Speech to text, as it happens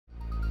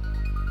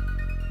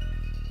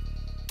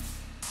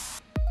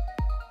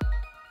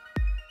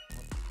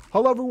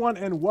Hello, everyone,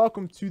 and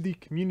welcome to the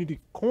Community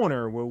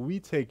Corner, where we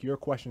take your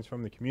questions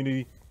from the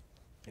community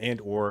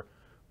and or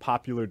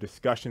popular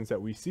discussions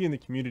that we see in the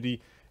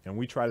community, and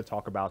we try to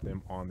talk about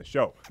them on the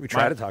show. We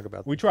try to talk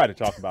about them. We try to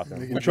talk about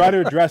them. We try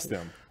to address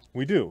them.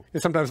 We do.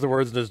 And sometimes the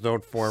words just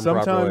don't form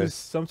properly.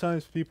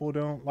 Sometimes people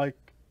don't like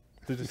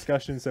the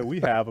discussions that we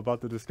have about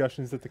the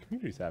discussions that the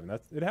community's having.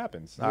 It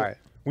happens. All right.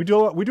 We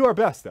do our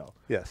best, though.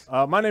 Yes.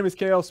 My name is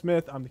KL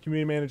Smith. I'm the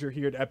community manager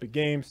here at Epic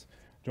Games,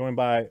 joined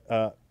by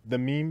the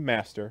meme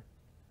master,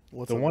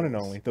 the one and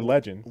only, the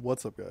legend.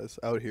 What's up, guys?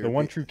 Out here, the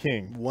one true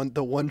king.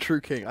 The one true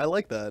king. I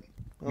like that.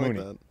 Like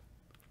that.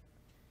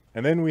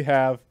 And then we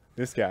have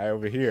this guy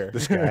over here.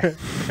 This guy,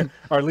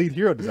 our lead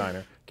hero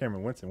designer,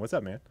 Cameron Winston. What's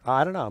up, man?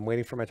 I don't know. I'm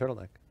waiting for my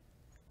turtleneck.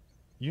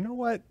 You know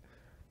what?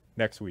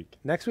 Next week.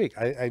 Next week,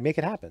 I make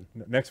it happen.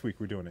 Next week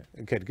we're doing it.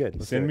 Good.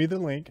 Let's Send me the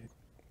link.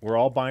 We're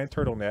all buying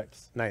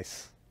turtlenecks.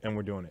 Nice. And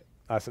we're doing it.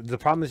 So the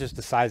problem is just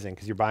the sizing,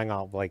 because you're buying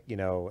off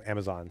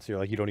Amazon, so you're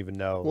like, you don't even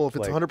know. Well, if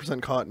it's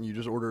 100% cotton, you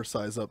just order a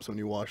size up, so when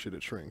you wash it,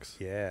 it shrinks.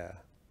 Yeah.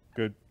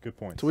 Good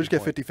point. So we just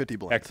get 50-50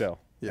 blends. XL.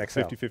 Yeah. XL.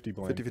 50-50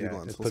 blend. 50-50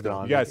 blends. Let's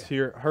go. You guys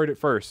heard it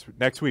first.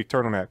 Next week,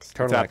 turtlenecks.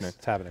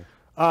 It's happening.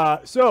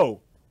 So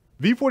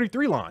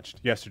V43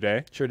 launched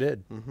yesterday. Sure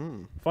did.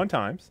 Fun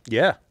times.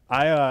 Yeah.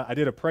 I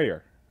did a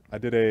prayer. I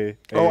did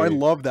Oh, I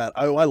love that.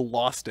 I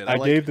lost it. I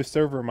gave the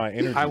server my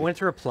energy. I went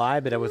to reply,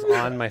 but I was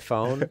on my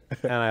phone,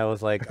 and I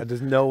was like,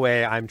 "There's no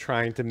way I'm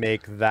trying to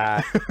make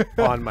that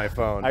on my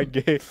phone." I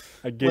gave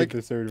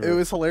the server. It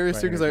was hilarious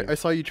too, because energy. I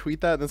saw you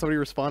tweet that, and then somebody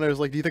responded. I was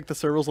like, "Do you think the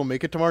servers will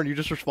make it tomorrow?" And you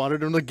just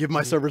responded to him like, "Give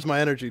my servers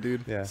my energy,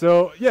 dude." Yeah.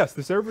 So yes,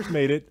 the servers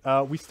made it.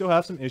 We still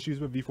have some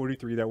issues with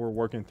V43 that we're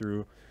working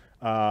through.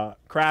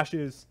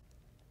 Crashes,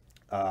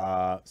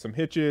 some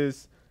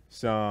hitches,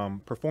 some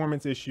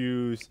performance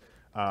issues.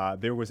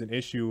 There was an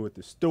issue with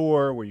the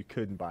store where you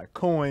couldn't buy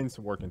coins,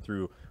 working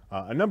through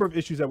a number of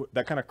issues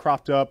that kind of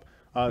cropped up.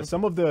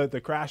 Some of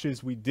the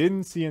crashes we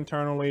didn't see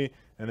internally,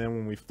 and then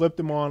when we flipped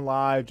them on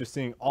live, just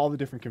seeing all the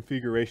different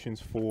configurations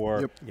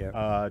for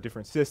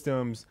different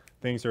systems,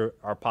 things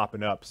are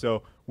popping up.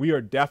 So we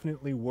are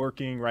definitely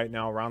working right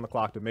now around the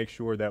clock to make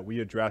sure that we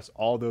address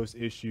all those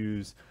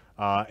issues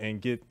and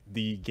get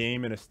the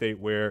game in a state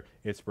where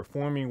it's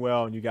performing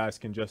well and you guys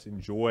can just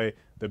enjoy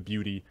the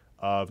beauty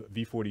of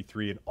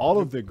V43 and all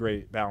of the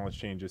great balance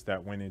changes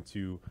that went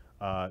into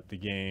the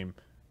game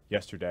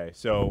yesterday.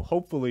 So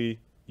hopefully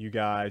you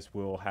guys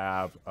will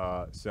have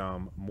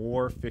some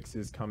more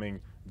fixes coming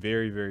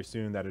very, very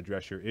soon that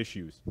address your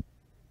issues.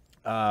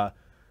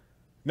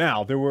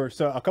 Now, there were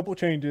a couple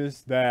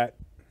changes that,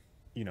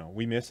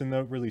 we missed in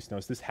the release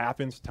notes. This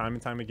happens time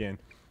and time again.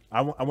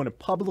 I want to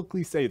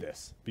publicly say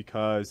this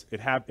because it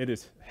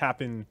happens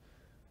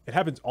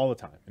all the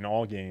time in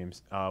all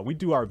games. We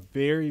do our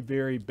very,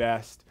 very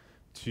best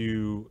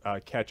to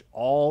catch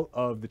all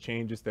of the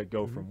changes that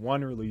go from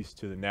one release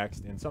to the next,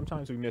 and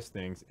sometimes we miss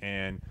things,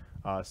 and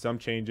some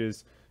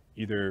changes,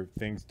 either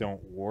things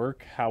don't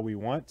work how we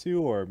want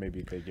to, or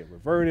maybe they get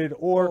reverted,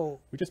 or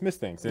we just miss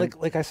things. And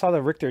like I saw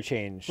the Richter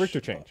change,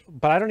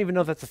 but I don't even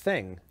know if that's a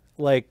thing.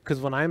 Because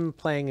when I'm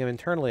playing him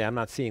internally, I'm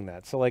not seeing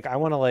that. So I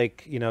want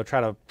to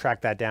try to track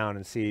that down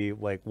and see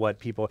what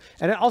people,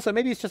 and also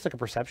maybe it's just a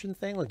perception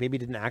thing. Maybe it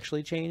didn't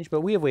actually change,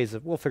 but we have ways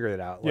we'll figure it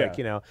out.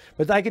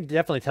 But I could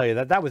definitely tell you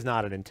that was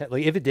not an intent.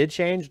 If it did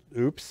change,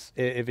 oops.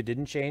 If it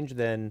didn't change,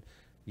 then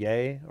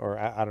yay, or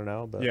I don't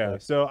know. But yeah.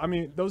 So I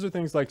mean, those are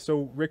things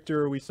so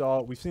Richter. We've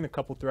seen a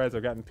couple threads.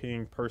 I've gotten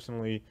pinged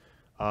personally.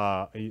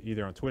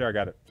 Either on Twitter, I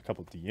got a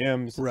couple of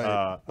DMs.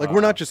 Right. we're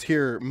not just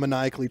here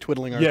maniacally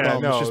twiddling our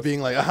thumbs, just being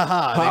like,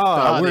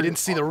 they didn't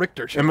see the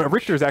Richter change. And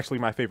Richter is actually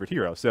my favorite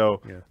hero. So,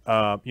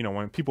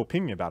 when people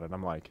ping me about it,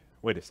 I'm like,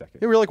 wait a second.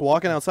 Yeah, we were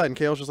walking outside, and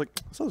Kale's just like,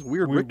 I saw this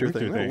weird Richter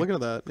thing. Oh, looking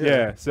at that.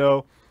 Yeah.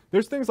 So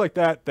there's things like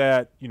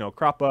that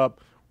crop up.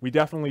 We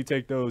definitely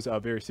take those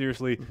very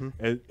seriously.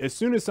 As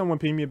soon as someone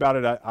pinged me about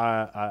it,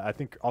 I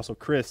think also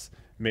Chris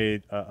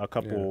made a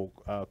couple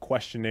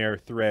questionnaire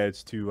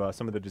threads to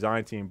some of the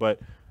design team, but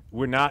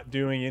we're not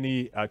doing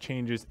any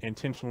changes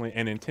intentionally,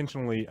 and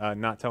intentionally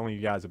not telling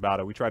you guys about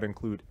it. We try to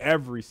include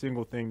every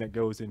single thing that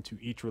goes into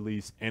each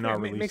release in our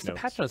release notes. It makes the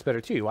patch notes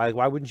better too.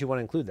 Why wouldn't you want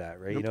to include that,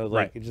 right?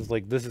 It's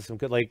just this is some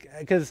good,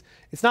 because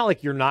it's not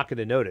like you're not going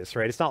to notice,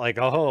 right? It's not like,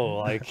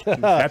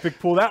 Epic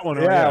pull that one.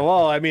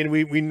 Well, I mean,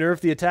 we nerfed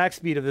the attack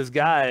speed of this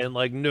guy, and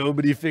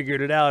nobody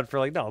figured it out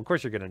for no, of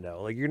course you're going to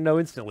know. You know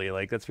instantly.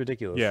 That's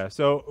ridiculous. Yeah.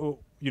 So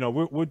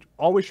we'll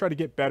always try to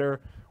get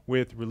better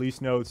with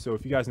release notes. So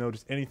if you guys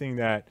notice anything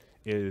that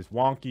is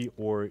wonky,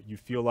 or you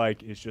feel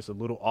like it's just a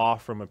little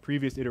off from a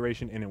previous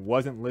iteration and it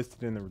wasn't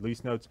listed in the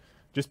release notes,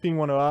 just being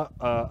one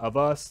of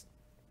us,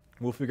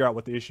 we'll figure out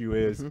what the issue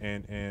is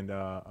and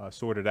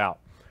sort it out.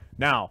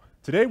 Now,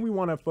 today we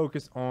want to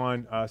focus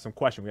on some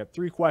questions. We have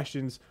 3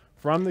 questions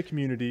from the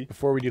community.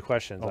 Before we do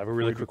questions,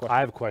 I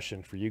have a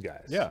question for you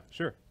guys. Yeah,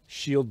 sure.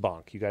 Shield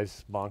bonk. You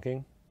guys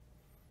bonking?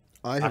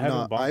 I have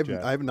not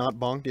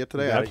bonked yet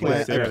today. I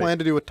plan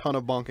to do a ton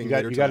of bonking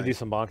later. You got to do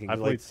some bonking. I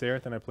played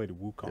Sereth and I played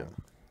Wukong.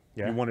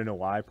 Yeah. You want to know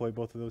why I played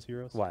both of those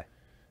heroes? Why?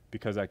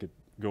 because I could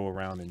go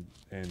around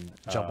and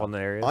jump on the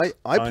areas.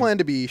 I plan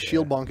to be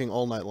shield bonking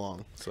all night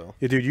long. So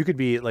yeah, dude, you could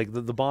be like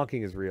the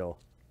bonking is real.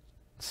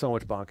 So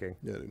much bonking.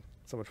 Yeah, dude.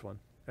 So much fun.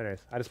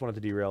 Anyways, I just wanted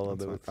to derail a little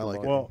bit. With I like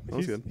it. Well,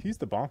 he's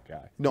the bonk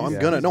guy. No, I'm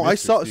gonna. No, I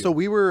saw. So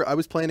I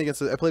was playing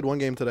against. I played one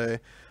game today.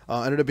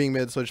 Ended up being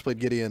mid, so I just played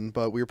Gideon.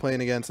 But we were playing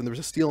against, and there was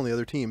a steal on the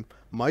other team.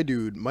 My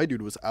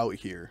dude was out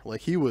here.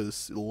 Like he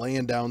was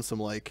laying down some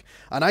like.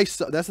 And I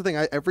saw. That's the thing.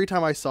 Every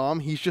time I saw him,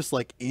 he's just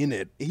like in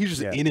it. He's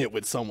just in it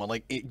with someone.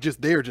 Like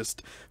they're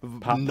just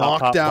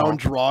knockdown,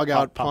 drag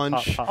out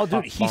punch. Oh,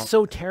 dude, he's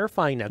so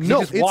terrifying now. No,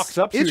 he just walks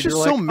up to you. It's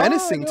just so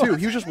menacing too.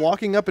 He was just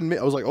walking up and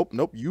I was like, oh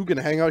nope, you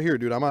gonna hang out here,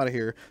 dude. I'm out of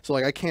here. So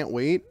like I can't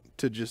wait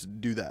to just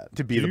do that.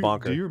 To be the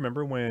bonker. Do you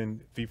remember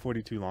when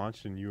V43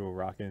 launched and you were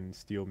rocking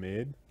steel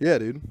mid? Yeah,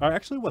 dude.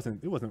 Actually, it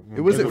wasn't. It wasn't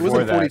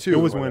 42. It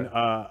was when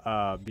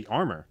the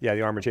armor. Yeah,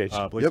 the armor changed.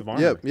 Blades of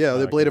armor. Yeah,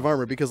 the blade of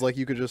armor, because like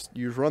you could just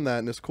run that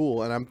and it's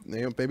cool. And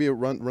maybe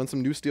run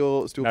some new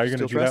steel. Now you're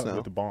gonna do that now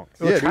with the bonk.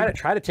 Well, yeah,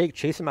 try to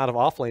chase him out of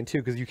offlane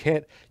too, because you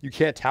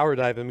can't tower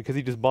dive him because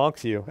he just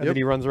bonks you and then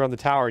he runs around the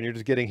tower and you're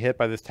just getting hit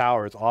by this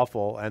tower. It's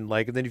awful. And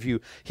then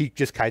he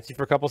just kites you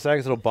for a couple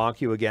seconds, it'll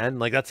bonk you again.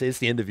 Like it's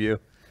the end of you.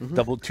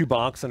 Double 2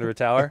 bonks under a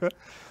tower.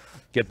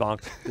 Get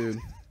bonked, dude.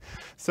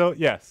 So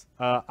yes,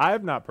 I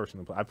have not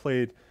personally played. I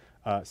played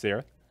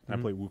Sarah. I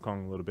played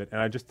Wukong a little bit,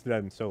 and I just did that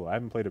in solo. I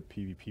haven't played a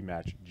PvP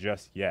match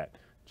just yet,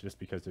 just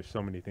because there's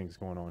so many things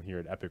going on here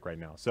at Epic right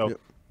now. So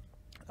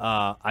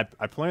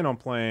I plan on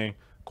playing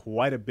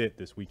quite a bit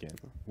this weekend.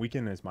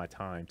 Weekend is my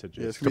time to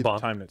just it's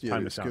time to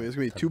shine. It's gonna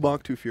be 2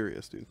 bonk, 2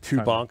 furious, dude. 2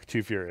 bonk,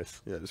 2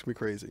 furious. Yeah, it's gonna be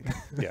crazy.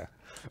 Yeah.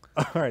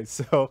 All right,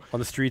 so on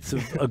the streets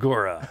of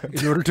Agora,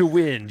 in order to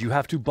win, you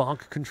have to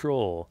bonk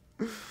control.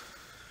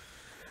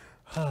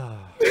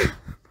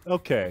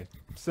 Okay,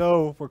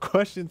 so for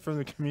questions from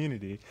the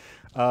community,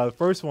 the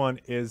first one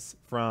is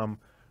from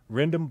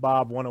Random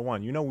Bob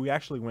 101. You know, we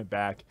actually went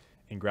back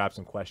and grabbed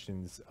some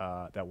questions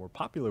that were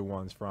popular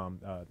ones from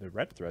the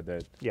Reddit thread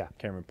that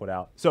Cameron put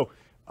out. So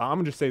I'm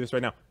gonna just say this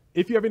right now.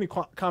 If you have any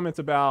comments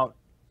about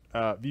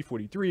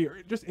V43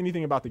 or just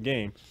anything about the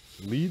game,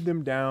 leave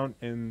them down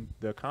in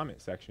the comment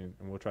section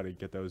and we'll try to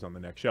get those on the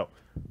next show.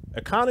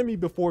 Economy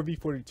before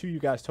V42, you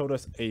guys told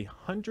us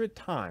 100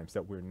 times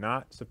that we're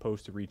not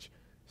supposed to reach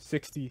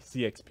 60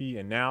 CXP,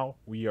 and now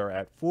we are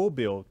at full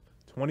build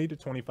 20 to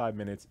 25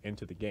 minutes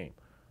into the game.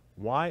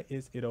 Why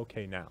is it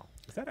okay now?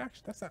 Is that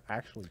actually, that's not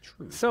actually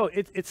true? So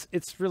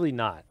it's really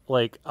not.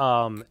 Like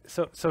so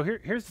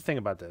here's the thing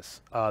about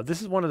this.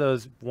 This is one of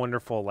those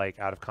wonderful like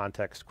out of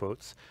context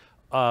quotes.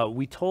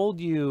 We told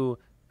you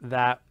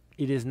that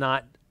it is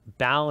not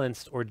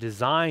balanced or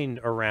designed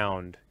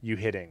around you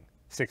hitting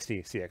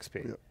 60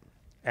 CXP.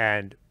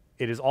 And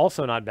it is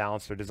also not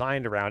balanced or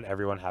designed around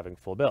everyone having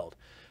full build.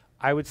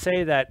 I would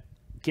say that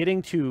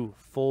getting to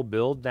full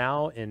build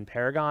now in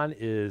Paragon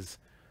is,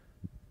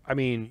 I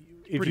mean,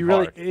 if you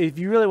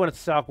really want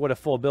to talk what a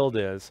full build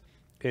is,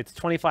 it's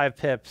 25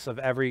 pips of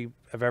every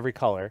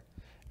color,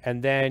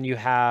 and then you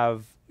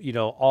have, you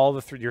know,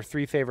 all your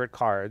 3 favorite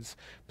cards,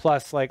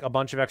 plus like a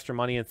bunch of extra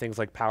money and things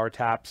like power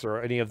taps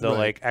or any of the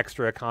like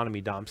extra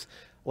economy dumps.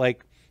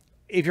 Like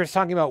if you're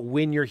talking about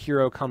when your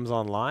hero comes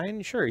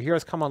online, sure,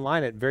 heroes come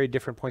online at very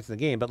different points in the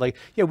game, but like,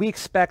 yeah, we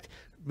expect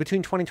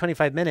between 20 and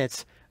 25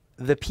 minutes,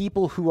 the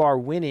people who are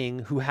winning,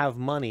 who have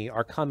money,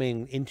 are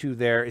coming into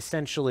their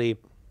essentially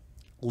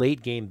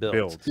late game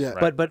builds. Yeah.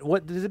 But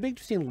what there's a big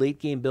difference between late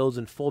game builds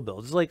and full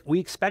builds. It's like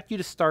we expect you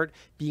to start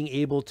being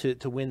able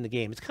to win the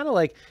game. It's kind of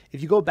like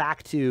if you go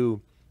back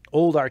to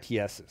old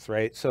RTSs,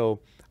 right? So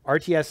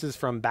RTSs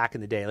from back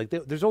in the day, like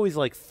there's always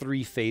like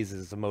 3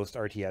 phases of most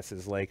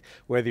RTSs, like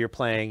whether you're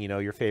playing, you know,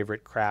 your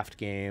favorite craft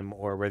game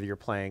or whether you're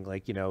playing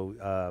like, you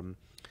know,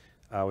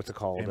 what's it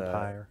called?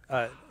 Empire.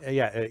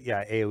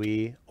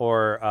 AOE,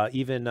 or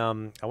even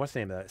what's the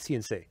name of that?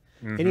 CNC.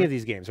 Any of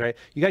these games, right?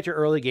 You got your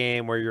early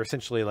game where you're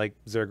essentially like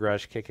Zerg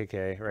Rush,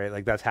 KKK, right?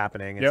 Like that's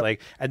happening. It's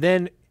like, and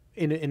then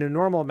in a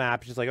normal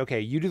map, it's just like, okay,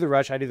 you do the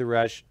rush, I do the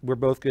rush. We're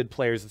both good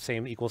players of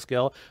same equal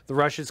skill. The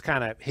rushes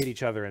kind of hit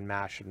each other and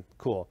mash and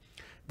cool.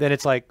 Then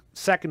it's like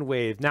second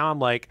wave. Now I'm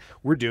like,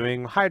 we're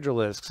doing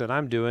Hydralisks and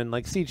I'm doing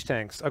like siege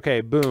tanks.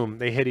 Okay, boom,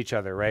 they hit each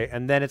other, right?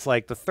 And then it's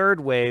like the third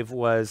wave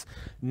was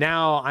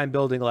now I'm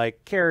building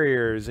like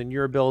carriers and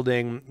you're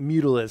building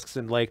Mutalisks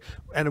and like,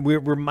 and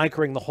we're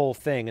microing the whole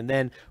thing. And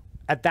then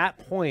at that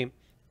point,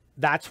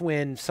 that's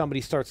when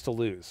somebody starts to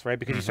lose, right?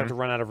 Because you start to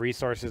run out of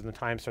resources and the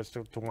time starts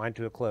to wind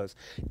to a close.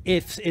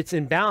 If it's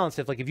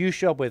imbalanced, if you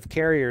show up with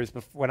carriers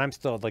when I'm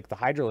still at like the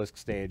Hydralisk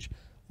stage,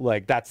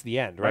 like that's the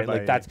end, right?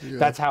 Like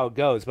that's how it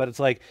goes. But it's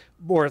like,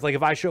 or it's like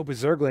if I show up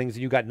with Zerglings and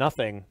you got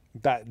nothing,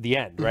 the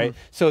end, right?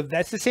 So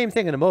that's the same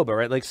thing in a MOBA,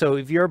 right? Like, so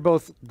if you're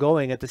both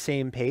going at the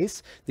same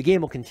pace, the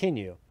game will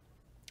continue.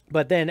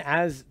 But then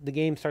as the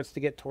game starts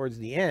to get towards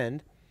the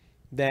end,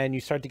 then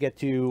you start to get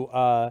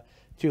to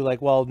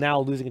like, well, now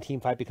losing a team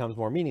fight becomes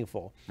more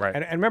meaningful. Right.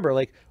 And remember,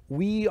 like,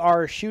 we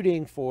are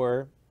shooting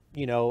for,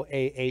 you know,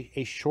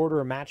 a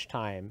shorter match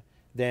time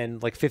than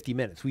like 50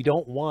 minutes. We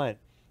don't want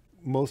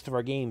most of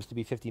our games to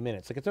be 50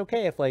 minutes. Like, it's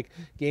okay if like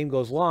game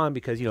goes long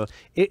because, you know,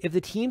 if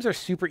the teams are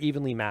super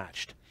evenly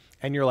matched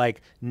and you're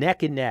like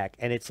neck and neck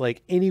and it's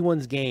like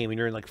anyone's game and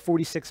you're in like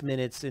 46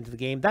 minutes into the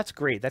game, that's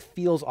great. That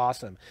feels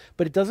awesome.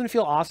 But it doesn't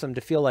feel awesome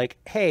to feel like,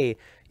 hey,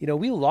 you know,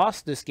 we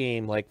lost this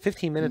game like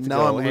 15 minutes ago.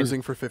 Now I'm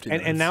losing for 50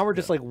 minutes. And now we're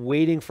just like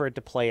waiting for it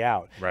to play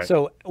out. Right.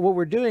 So what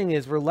we're doing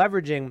is we're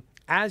leveraging,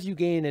 as you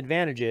gain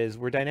advantages,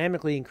 we're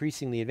dynamically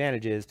increasing the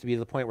advantages to be to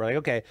the point where like,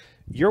 okay,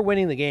 you're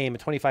winning the game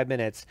at 25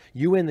 minutes,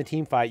 you win the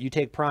team fight, you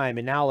take prime,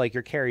 and now like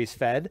your carry's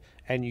fed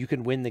and you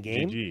can win the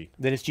game, GG.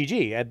 then it's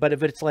GG. But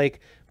if it's like,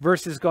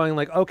 versus going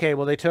like, okay,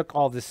 well, they took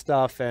all this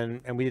stuff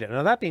and we did it.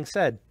 Now, that being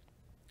said,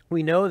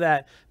 we know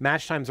that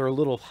match times are a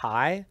little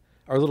high,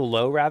 or a little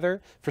low rather,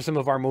 for some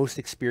of our most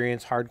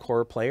experienced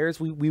hardcore players.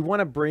 We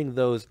want to bring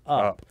those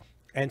up.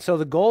 And so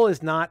the goal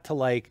is not to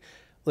like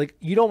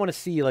you don't want to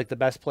see like the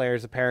best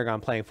players of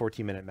Paragon playing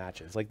 14-minute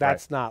matches. Like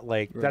that's not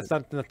like that's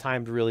not the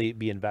time to really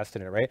be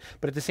invested in it, right?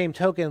 But at the same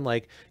token,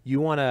 like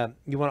you want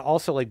to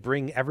also like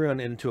bring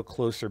everyone into a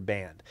closer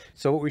band.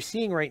 So what we're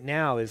seeing right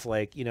now is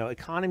like, you know,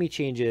 economy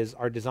changes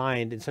are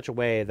designed in such a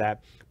way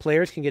that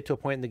players can get to a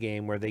point in the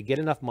game where they get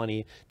enough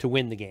money to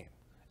win the game.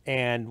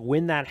 And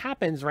when that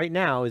happens right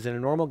now is in a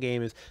normal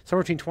game is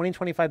somewhere between 20 and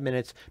 25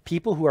 minutes,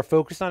 people who are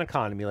focused on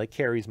economy, like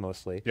carries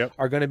mostly,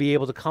 are going to be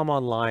able to come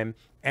online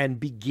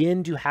and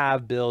begin to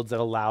have builds that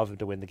allow them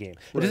to win the game.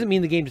 It doesn't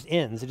mean the game just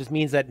ends. It just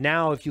means that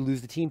now if you lose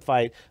the team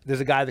fight,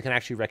 there's a guy that can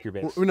actually wreck your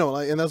base. No,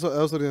 and that's what I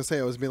was going to say.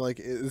 I was being like,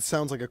 it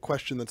sounds like a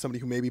question that somebody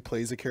who maybe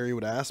plays a carry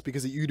would ask,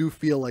 because you do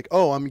feel like,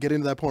 oh, I'm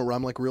getting to that point where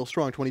I'm like real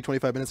strong, 20,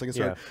 25 minutes, I can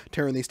start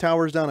tearing these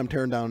towers down. I'm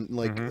tearing down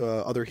like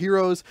other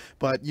heroes.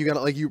 But you got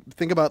to like, you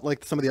think about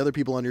like some of the other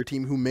people on your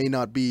team who may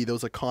not be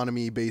those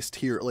economy based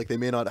here. Like they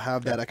may not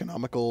have that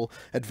economical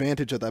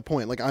advantage at that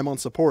point. Like I'm on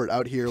support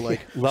out here,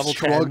 like level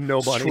 10,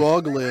 nobody.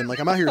 Struggling. Like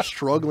I'm out here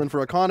struggling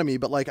for economy,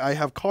 but like I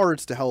have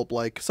cards to help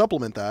like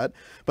supplement that,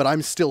 but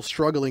I'm still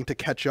struggling to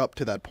catch up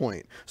to that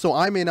point. So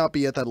I may not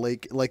be at that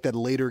that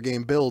later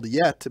game build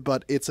yet,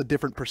 but it's a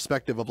different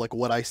perspective of like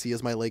what I see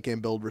as my late game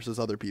build versus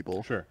other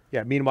people. Sure.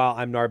 Yeah. Meanwhile,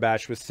 I'm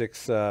Narbash with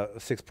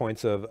 6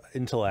 points of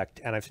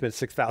intellect, and I've spent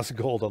 6,000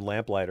 gold on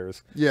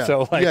lamplighters. Yeah.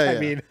 So like, I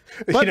mean,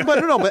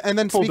 but and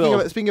then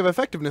speaking of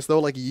effectiveness though,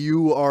 like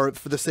you are,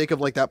 for the sake of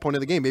like that point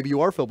of the game, maybe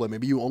you are Philblade,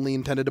 maybe you only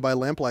intended to buy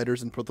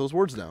lamplighters and put those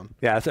words down.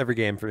 Yeah, that's every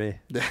game for me.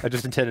 I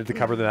just intended to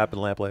cover the map in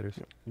lamplighters.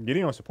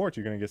 Getting on support,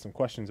 you're going to get some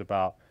questions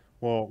about,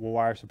 well,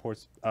 why are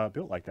supports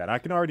built like that? I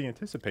can already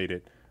anticipate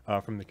it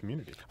from the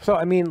community. So,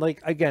 I mean,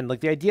 like, again, like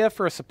the idea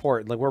for a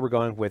support, like where we're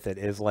going with it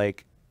is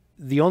like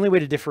the only way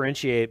to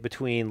differentiate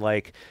between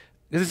like,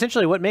 because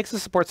essentially what makes the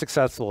support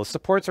successful is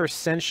supports are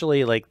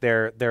essentially like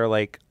they're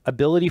like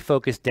ability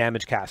focused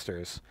damage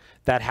casters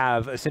that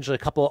have essentially a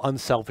couple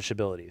unselfish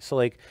abilities. So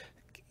like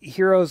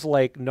heroes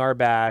like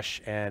Narbash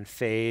and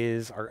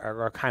FaZe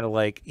are kind of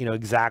like, you know,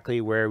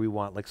 exactly where we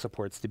want like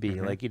supports to be.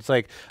 Like it's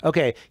like,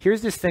 okay,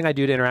 here's this thing I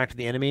do to interact with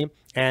the enemy,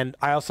 and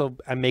I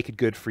make it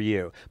good for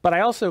you. But I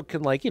also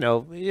can, like, you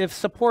know, if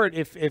support,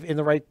 if in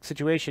the right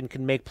situation,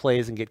 can make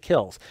plays and get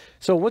kills.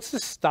 So what's to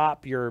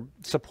stop your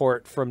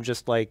support from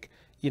just like,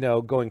 you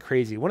know, going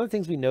crazy? One of the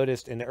things we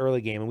noticed in the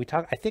early game, and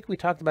I think we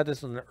talked about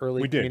this in the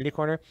early community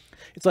corner.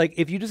 It's like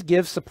if you just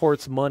give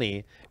supports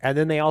money, and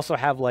then they also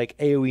have like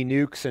AoE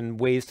nukes and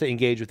ways to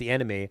engage with the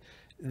enemy,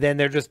 then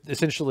they're just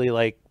essentially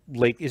like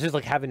it's just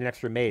like having an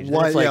extra mage.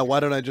 Why? Like, yeah. Why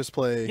don't I just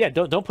play? Yeah.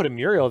 Don't put a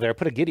Muriel there.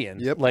 Put a Gideon.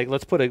 Yep. Like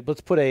let's put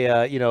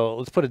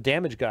a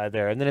damage guy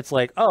there. And then it's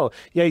like, oh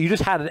yeah, you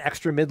just had an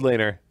extra mid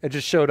laner. It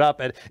just showed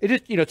up, and it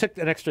just, you know, took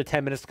an extra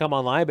 10 minutes to come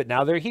online, but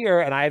now they're here,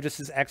 and I have just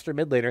this extra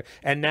mid laner.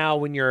 And now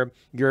when your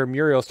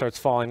Muriel starts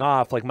falling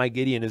off, like my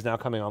Gideon is now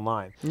coming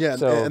online. Yeah.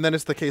 So, and then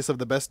it's the case of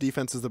the best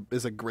defense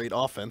is a great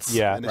offense.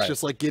 Yeah. And it's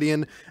just like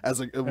Gideon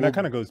as a. And that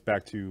kind of goes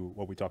back to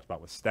what we talked about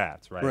with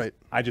stats, right? Right.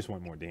 I just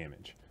want more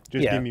damage.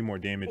 Just give me more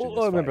damage.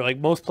 Well, remember, like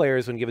most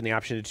players, when given the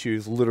option to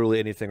choose literally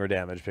anything or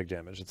damage, pick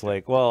damage. It's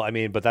like, well, I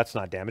mean, but that's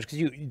not damage,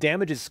 because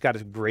damage has got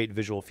a great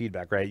visual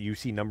feedback, right? You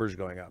see numbers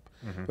going up.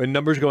 When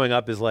numbers going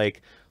up is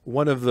like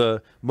one of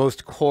the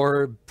most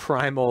core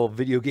primal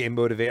video game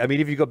motivate. I mean,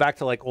 if you go back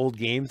to like old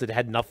games that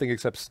had nothing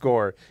except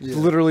score, it's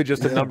literally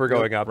just a number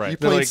going up. Right. You're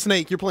playing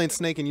Snake. You're playing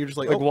Snake, and you're just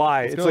like, oh,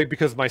 why? It's like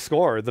because my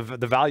score,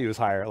 the value is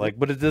higher. Like,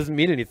 but it doesn't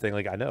mean anything.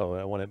 Like, I know,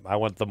 I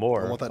want the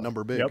more. I want that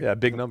number big. Yeah,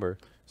 big number.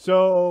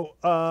 So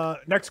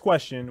next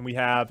question we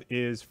have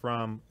is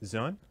from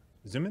Zuman.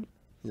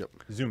 Yep.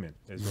 Zuman.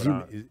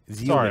 Zuman.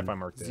 Sorry if I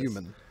marked this.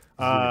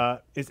 Zuman.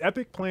 Is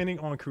Epic planning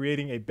on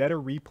creating a better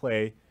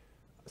replay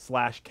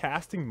 /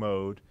 casting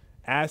mode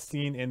as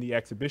seen in the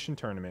exhibition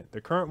tournament? The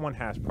current one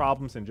has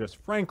problems and just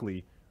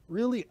frankly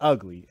really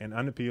ugly and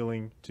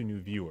unappealing to new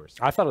viewers.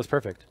 I thought it was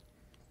perfect.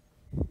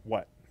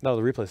 What? No,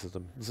 the replay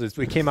system.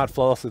 We came out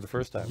flawlessly the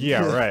first time.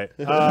 Yeah, right.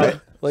 No,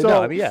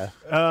 I mean,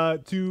 yeah.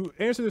 To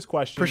answer this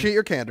question, Appreciate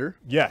your candor.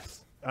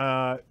 yes.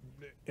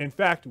 In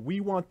fact, we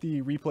want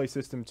the replay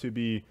system to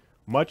be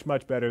much,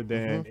 much better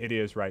than it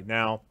is right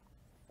now.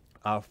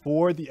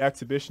 For the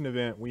exhibition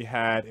event, we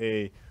had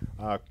a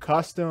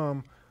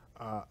custom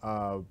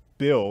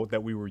build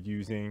that we were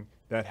using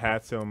that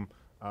had some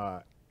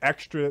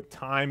extra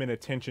time and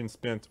attention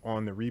spent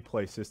on the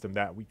replay system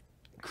that we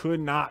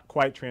could not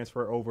quite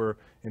transfer over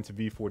into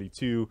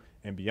V42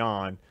 and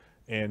beyond.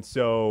 And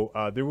so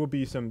there will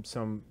be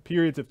some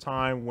periods of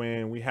time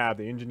when we have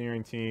the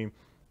engineering team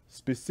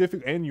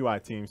and UI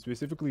team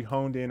specifically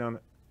honed in on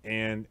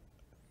and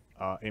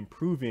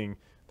improving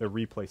the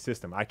replay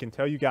system. I can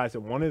tell you guys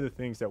that one of the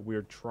things that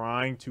we're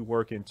trying to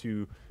work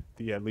into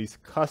the at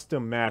least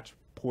custom match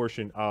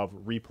portion of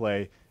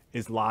replay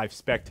is live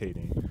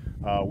spectating,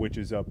 which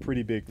is a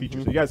pretty big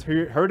feature. So you guys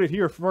heard it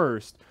here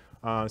first.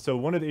 So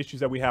one of the issues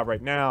that we have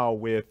right now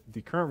with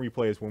the current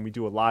replay is when we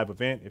do a live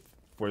event,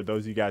 for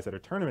those of you guys that are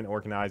tournament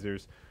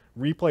organizers,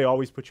 replay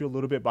always puts you a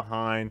little bit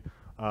behind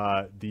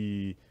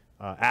the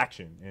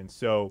action. And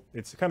so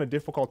it's kind of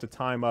difficult to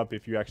time up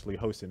if you actually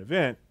host an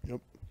event.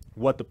 Yep.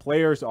 What the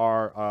players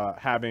are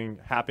having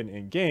happen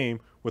in game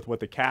with what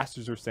the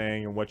casters are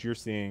saying and what you're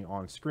seeing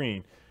on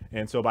screen.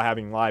 And so by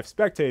having live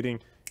spectating,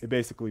 it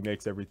basically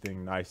makes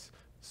everything nice,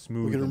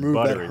 smooth, we can and remove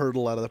buttery. that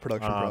hurdle out of the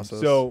production process.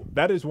 So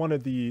that is one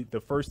of the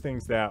first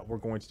things that we're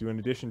going to do, in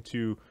addition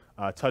to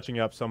touching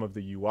up some of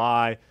the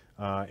UI.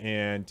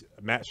 And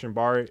Matt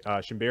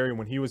Shimbari,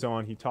 when he was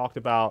on, he talked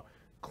about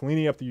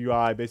cleaning up the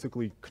UI,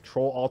 basically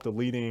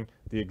Control-Alt-Deleting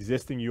the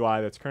existing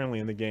UI that's currently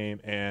in the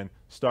game and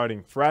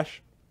starting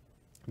fresh.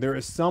 There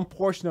is some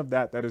portion of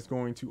that is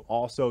going to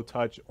also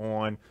touch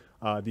on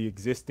the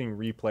existing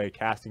replay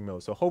casting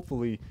mode. So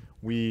hopefully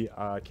we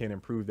can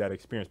improve that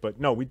experience. But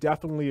no, we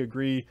definitely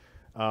agree.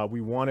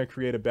 We want to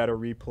create a better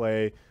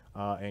replay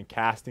and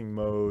casting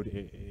mode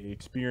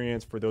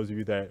experience for those of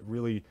you that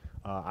really,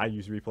 I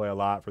use replay a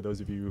lot. For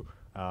those of you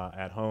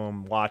at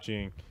home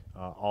watching,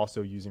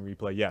 also using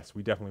replay, yes,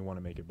 we definitely want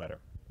to make it better.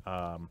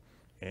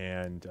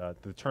 And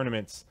the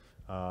tournaments,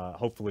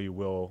 hopefully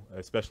will,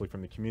 especially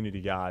from the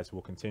community guys,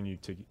 will continue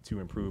to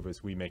improve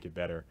as we make it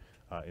better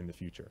in the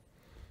future.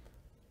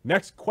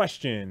 Next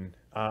question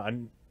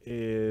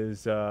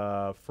is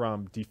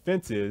from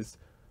Defenses.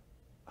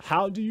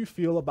 How do you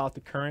feel about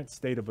the current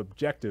state of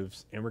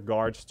objectives in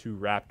regards to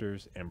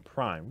Raptors and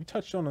Prime? We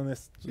touched on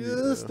this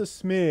just a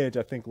smidge,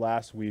 I think,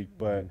 last week,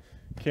 but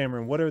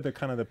Cameron, what are the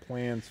kind of the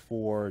plans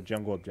for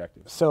jungle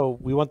objectives? So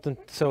we want them,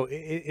 so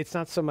it's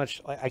not so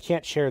much, I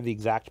can't share the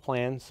exact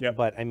plans, Yep.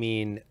 but I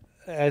mean,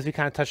 as we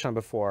kind of touched on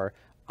before,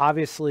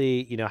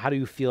 obviously, you know, how do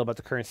you feel about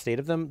the current state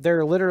of them?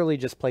 They're literally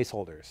just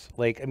placeholders.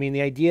 Like, I mean,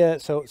 the idea,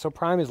 so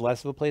Prime is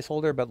less of a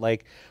placeholder, but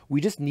like,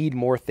 we just need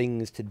more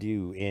things to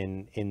do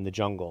in the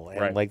jungle.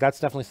 And right. like, that's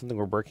definitely something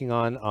we're working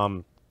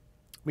on.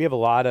 We have a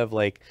lot of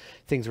like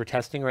things we're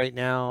testing right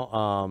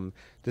now.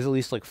 There's at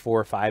least like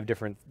 4 or 5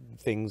 different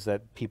things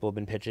that people have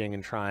been pitching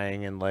and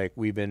trying, and like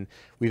we've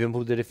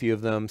implemented a few of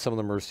them. Some of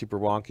them are super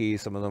wonky,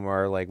 some of them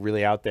are like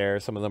really out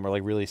there, some of them are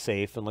like really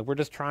safe, and like we're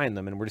just trying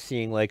them and we're just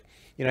seeing like,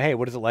 you know, hey,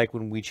 what is it like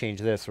when we change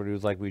this, or do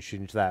it like we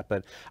change that?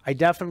 But I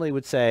definitely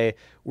would say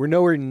we're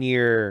nowhere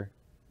near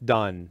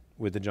done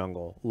with the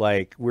jungle.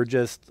 Like we're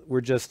just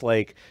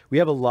like, we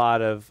have a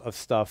lot of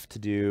stuff to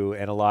do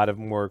and a lot of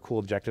more cool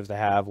objectives to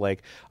have.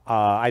 Like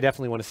I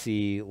definitely want to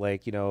see,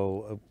 like, you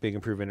know, a big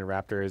improvement in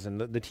Raptors, and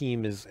the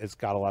team has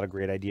got a lot of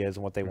great ideas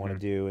and what they want to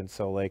do. And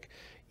so like,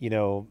 you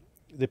know,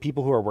 the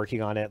people who are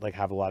working on it like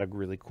have a lot of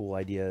really cool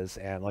ideas,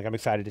 and like I'm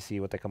excited to see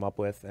what they come up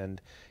with.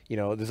 And you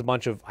know, there's a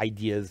bunch of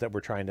ideas that we're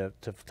trying to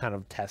kind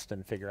of test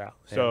and figure out.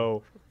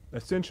 So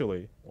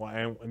essentially,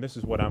 well, and this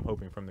is what I'm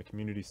hoping from the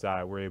community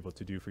side we're able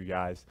to do for you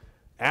guys.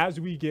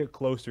 As we get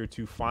closer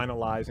to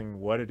finalizing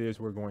what it is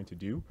we're going to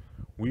do,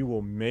 we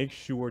will make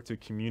sure to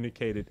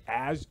communicate it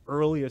as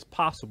early as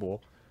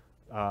possible,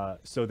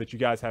 so that you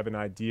guys have an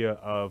idea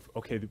of,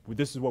 okay,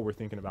 this is what we're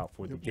thinking about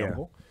for the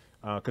jungle,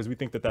 because we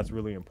think that that's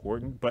really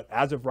important. But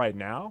as of right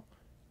now,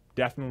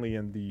 definitely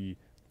in the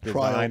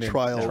trial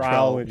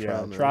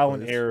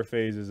and error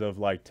phases of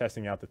like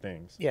testing out the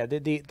things. Yeah,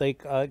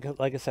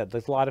 like I said,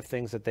 there's a lot of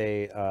things that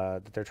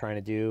they're trying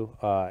to do,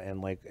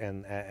 and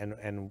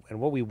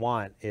what we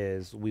want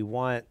is we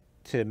want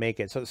to make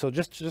it so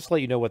just to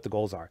let you know what the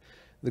goals are.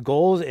 The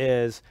goals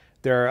is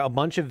there are a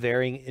bunch of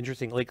varying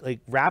interesting, like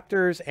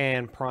Raptors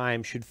and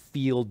Prime should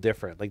feel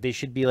different. Like they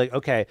should be like,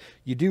 okay,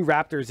 you do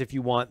Raptors if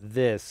you want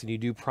this, and you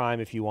do Prime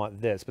if you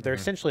want this. But they're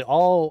essentially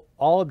all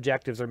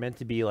objectives are meant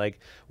to be like,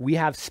 we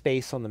have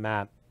space on the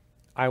map.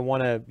 I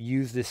want to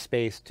use this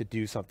space to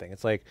do something.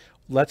 It's like,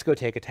 let's go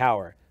take a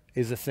tower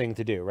is the thing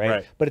to do,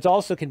 right? But it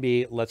also can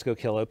be, let's go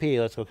kill OP,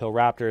 let's go kill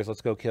Raptors, let's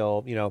go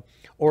kill, you know,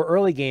 or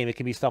early game, it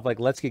can be stuff like,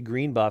 let's get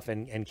green buff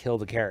and kill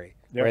the carry.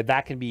 Right?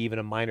 That can be even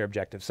a minor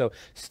objective. So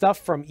stuff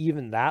from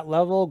even that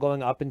level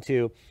going up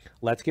into,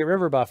 let's get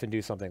river buff and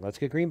do something. Let's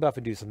get green buff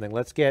and do something.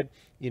 Let's get,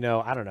 you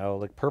know, I don't know,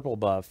 like purple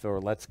buff,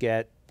 or let's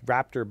get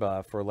raptor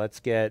buff, or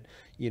let's get,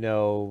 you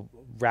know,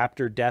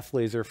 raptor death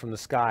laser from the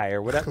sky,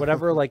 or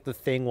whatever like the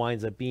thing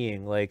winds up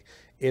being. Like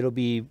it'll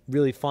be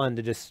really fun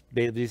to just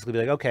basically be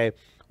like, okay,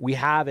 we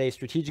have a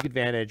strategic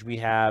advantage. We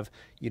have,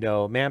 you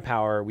know,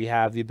 manpower. We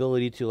have the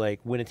ability to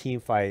like win a team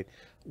fight.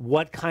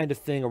 What kind of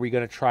thing are we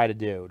going to try to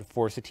do to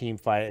force a team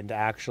fight and to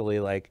actually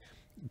like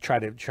try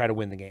to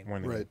win the game.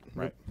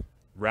 Right.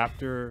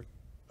 Raptor,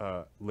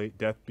 late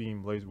Death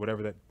Beam, Blaze,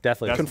 whatever that.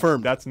 Death Laser.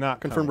 Confirmed. That's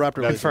not confirmed. coming.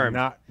 Raptor That's Laser.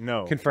 Not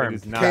no. Confirmed. It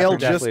is not Kale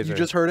Death just Laser. you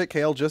just heard it.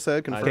 Kale just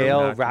said confirmed.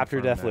 Kale not Raptor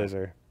confirm Death that.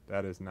 Laser.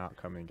 That is not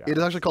coming, guys. It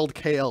is actually called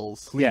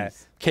Kale's. Please.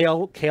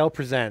 Yeah. Kale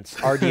presents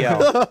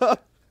RDL.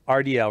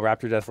 RDL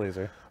Raptor Death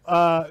Laser.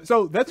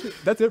 So that's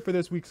it for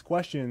this week's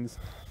questions.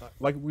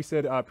 Like we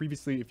said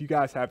previously, if you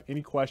guys have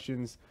any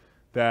questions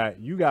that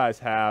you guys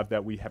have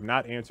that we have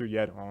not answered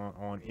yet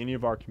on any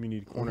of our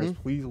community corners,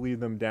 please leave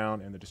them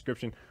down in the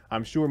description.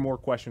 I'm sure more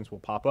questions will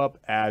pop up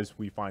as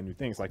we find new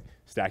things, like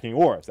stacking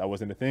orbs. That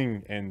wasn't a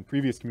thing in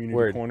previous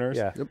community corners,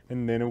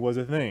 and then it was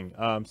a thing.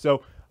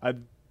 So I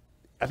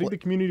think the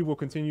community will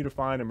continue to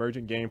find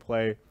emergent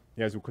gameplay.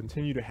 You guys will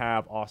continue to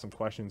have awesome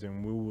questions,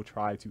 and we will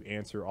try to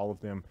answer all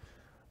of them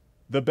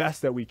the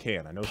best that we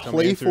can. I know some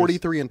Play answers,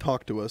 43 and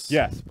talk to us.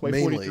 Yes, play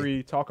mainly.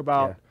 43. Talk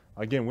about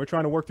again. We're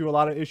trying to work through a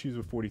lot of issues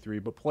with 43,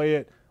 but play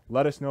it.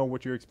 Let us know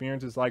what your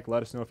experience is like.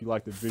 Let us know if you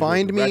like the visual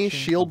Find me, direction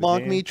shield of the bonk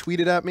game. me, tweet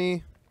it at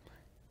me.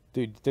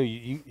 Dude,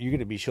 you're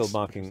gonna be shield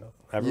bonking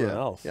everyone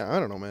else. Yeah, I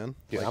don't know, man.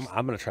 Dude, Like,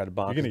 I'm gonna try to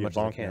bonk You're as gonna much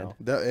get as I bonked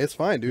can. now. it's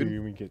fine, dude. You're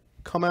gonna get,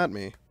 Come at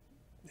me.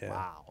 Yeah.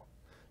 wow.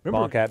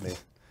 Remember, Bonk at me.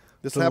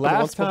 This the happened last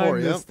once time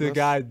before. the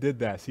guy did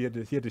that, he had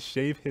to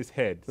shave his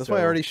head. That's so why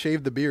I already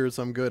shaved the beard,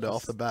 so I'm good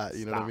off the bat.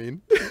 You know what I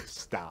mean?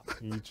 Stop.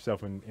 You get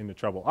yourself into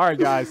trouble. All right,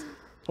 guys.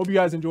 Hope you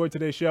guys enjoyed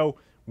today's show.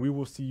 We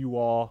will see you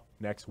all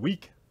next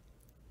week.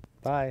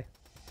 Bye.